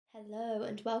Hello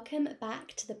and welcome back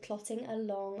to the Plotting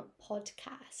Along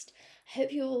podcast. I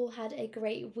hope you all had a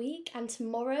great week, and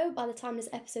tomorrow, by the time this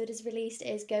episode is released,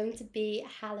 is going to be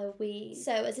Halloween.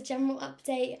 So as a general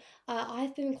update,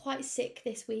 I've been quite sick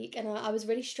this week and I was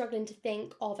really struggling to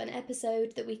think of an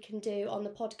episode that we can do on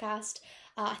the podcast.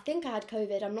 I think I had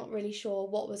COVID. I'm not really sure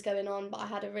what was going on, but I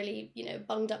had a really,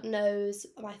 bunged up nose.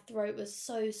 My throat was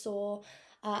so sore.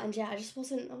 And yeah, I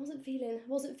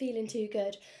wasn't feeling too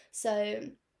good. So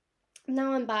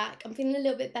now I'm back. I'm feeling a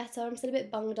little bit better. I'm still a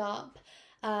bit bunged up.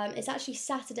 It's actually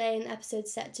Saturday and the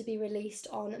episode's set to be released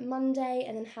on Monday,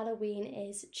 and then Halloween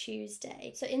is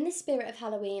Tuesday. So in the spirit of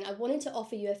Halloween, I wanted to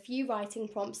offer you a few writing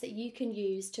prompts that you can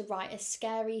use to write a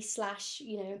scary /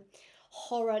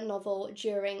 horror novel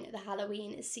during the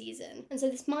Halloween season. And so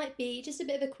this might be just a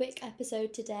bit of a quick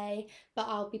episode today, but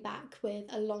I'll be back with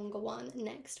a longer one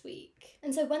next week.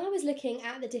 And so when I was looking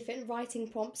at the different writing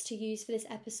prompts to use for this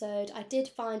episode, I did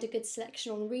find a good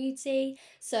selection on Readsy,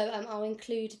 so I'll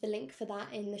include the link for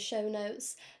that in the show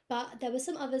notes. But there were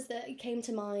some others that came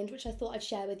to mind which I thought I'd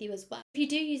share with you as well. If you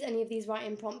do use any of these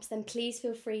writing prompts, then please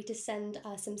feel free to send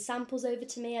some samples over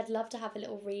to me. I'd love to have a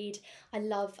little read. I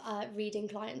love reading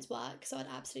clients' work, so I'd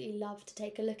absolutely love to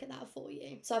take a look at that for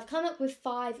you. So I've come up with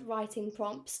 5 writing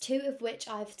prompts, 2 of which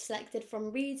I've selected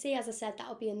from Readsy. As I said,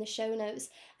 that'll be in the show notes,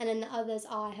 and then the others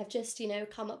I have just,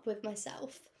 come up with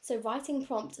myself. So writing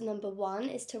prompt number 1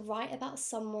 is to write about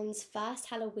someone's first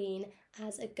Halloween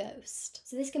as a ghost.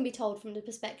 So this can be told from the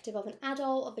perspective of an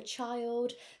adult, of a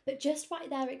child, but just write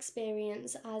their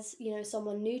experience as,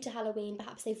 someone new to Halloween.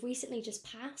 Perhaps they've recently just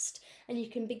passed, and you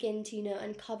can begin to,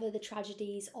 uncover the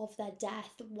tragedies of their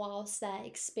death whilst they're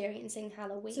experiencing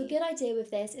Halloween. So a good idea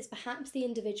with this is perhaps the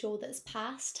individual that's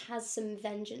passed has some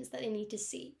vengeance that they need to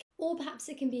seek. Or perhaps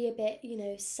it can be a bit,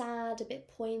 sad, a bit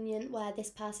poignant, where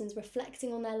this person's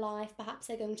reflecting on their life. Perhaps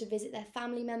they're going to visit their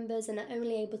family members and are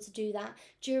only able to do that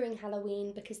during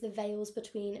Halloween because the veils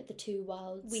between the two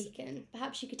worlds weaken.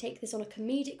 Perhaps you could take this on a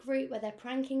comedic route where they're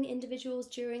pranking individuals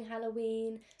during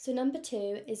Halloween. So number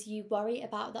 2 is you worry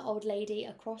about the old lady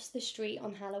across the street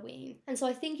on Halloween. And so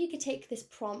I think you could take this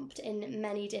prompt in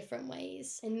many different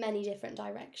ways, in many different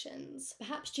directions.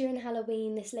 Perhaps during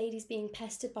Halloween, this lady's being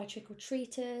pestered by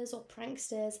trick-or-treaters or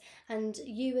pranksters, and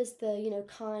you as the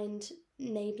kind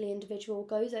neighbourly individual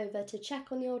goes over to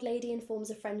check on the old lady and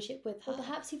forms a friendship with her. Or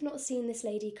perhaps you've not seen this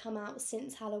lady come out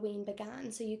since Halloween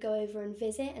began, so you go over and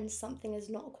visit and something is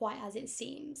not quite as it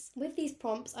seems. With these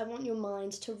prompts, I want your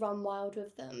mind to run wild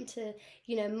with them, to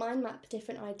mind map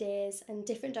different ideas and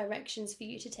different directions for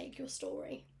you to take your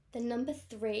story. Then number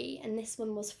 3, and this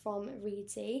one was from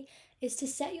Readsy, is to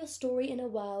set your story in a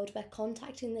world where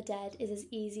contacting the dead is as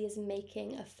easy as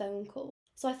making a phone call.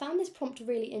 So I found this prompt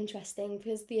really interesting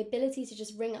because the ability to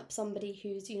just ring up somebody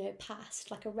who's,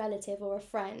 passed, like a relative or a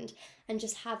friend, and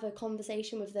just have a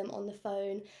conversation with them on the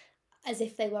phone as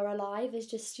if they were alive is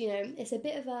just, it's a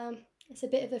bit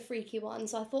of a freaky one.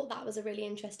 So I thought that was a really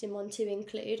interesting one to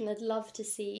include, and I'd love to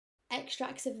see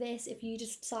extracts of this if you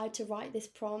just decide to write this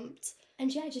prompt.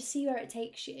 And yeah, just see where it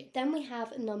takes you. Then we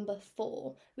have number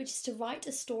 4, which is to write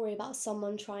a story about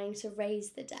someone trying to raise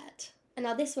the dead. And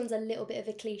now this one's a little bit of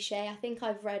a cliche. I think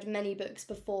I've read many books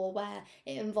before where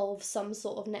it involves some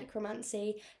sort of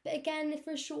necromancy. But again,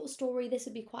 for a short story, this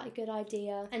would be quite a good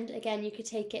idea. And again, you could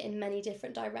take it in many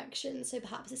different directions. So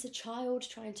perhaps it's a child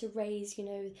trying to raise,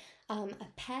 a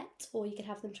pet, or you could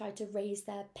have them try to raise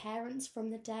their parents from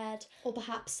the dead. Or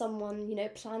perhaps someone,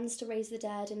 plans to raise the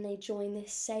dead and they join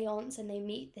this seance and they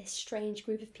meet this strange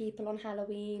group of people on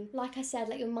Halloween. Like I said,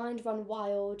 let your mind run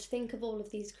wild. Think of all of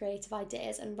these creative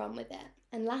ideas and run with it.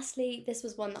 And lastly, this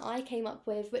was one that I came up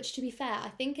with, which to be fair, I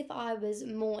think if I was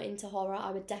more into horror,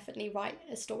 I would definitely write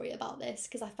a story about this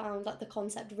because I found the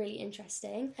concept really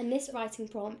interesting. And this writing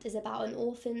prompt is about an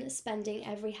orphan spending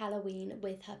every Halloween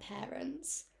with her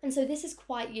parents. And so this is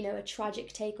quite, a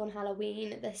tragic take on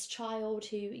Halloween. This child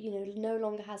who, no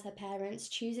longer has her parents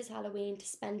chooses Halloween to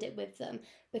spend it with them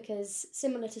because,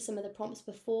 similar to some of the prompts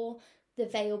before, the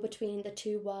veil between the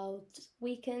two worlds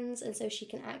weakens, and so she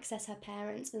can access her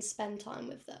parents and spend time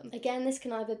with them. Again, this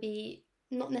can either be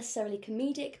not necessarily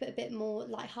comedic, but a bit more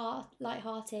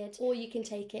light-hearted, or you can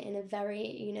take it in a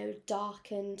very,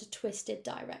 dark and twisted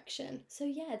direction. So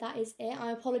yeah, that is it.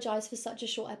 I apologise for such a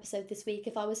short episode this week.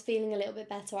 If I was feeling a little bit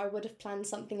better, I would have planned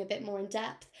something a bit more in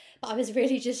depth, but I was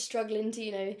really just struggling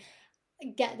to,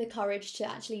 get the courage to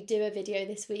actually do a video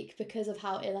this week because of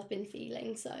how ill I've been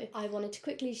feeling. So I wanted to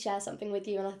quickly share something with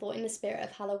you, and I thought in the spirit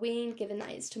of Halloween, given that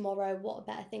it's tomorrow, what a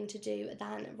better thing to do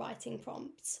than writing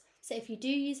prompts. So if you do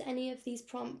use any of these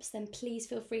prompts, then please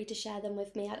feel free to share them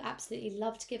with me. I'd absolutely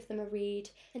love to give them a read.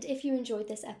 And if you enjoyed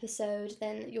this episode,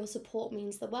 then your support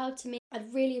means the world to me.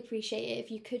 I'd really appreciate it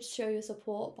if you could show your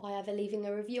support by either leaving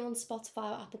a review on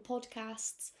Spotify or Apple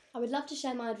Podcasts. I would love to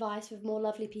share my advice with more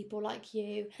lovely people like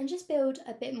you and just build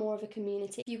a bit more of a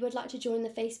community. If you would like to join the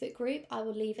Facebook group, I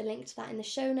will leave a link to that in the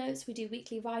show notes. We do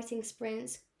weekly writing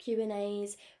sprints,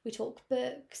 Q&As, we talk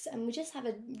books, and we just have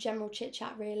a general chit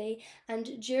chat really.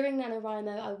 And during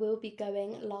NaNoWriMo, I will be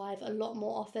going live a lot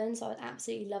more often, so I'd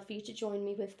absolutely love for you to join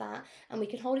me with that, and we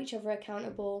can hold each other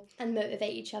accountable and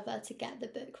motivate each other to get the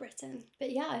book written.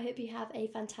 But yeah, I hope you have a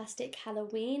fantastic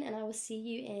Halloween, and I will see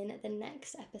you in the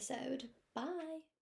next episode. Bye!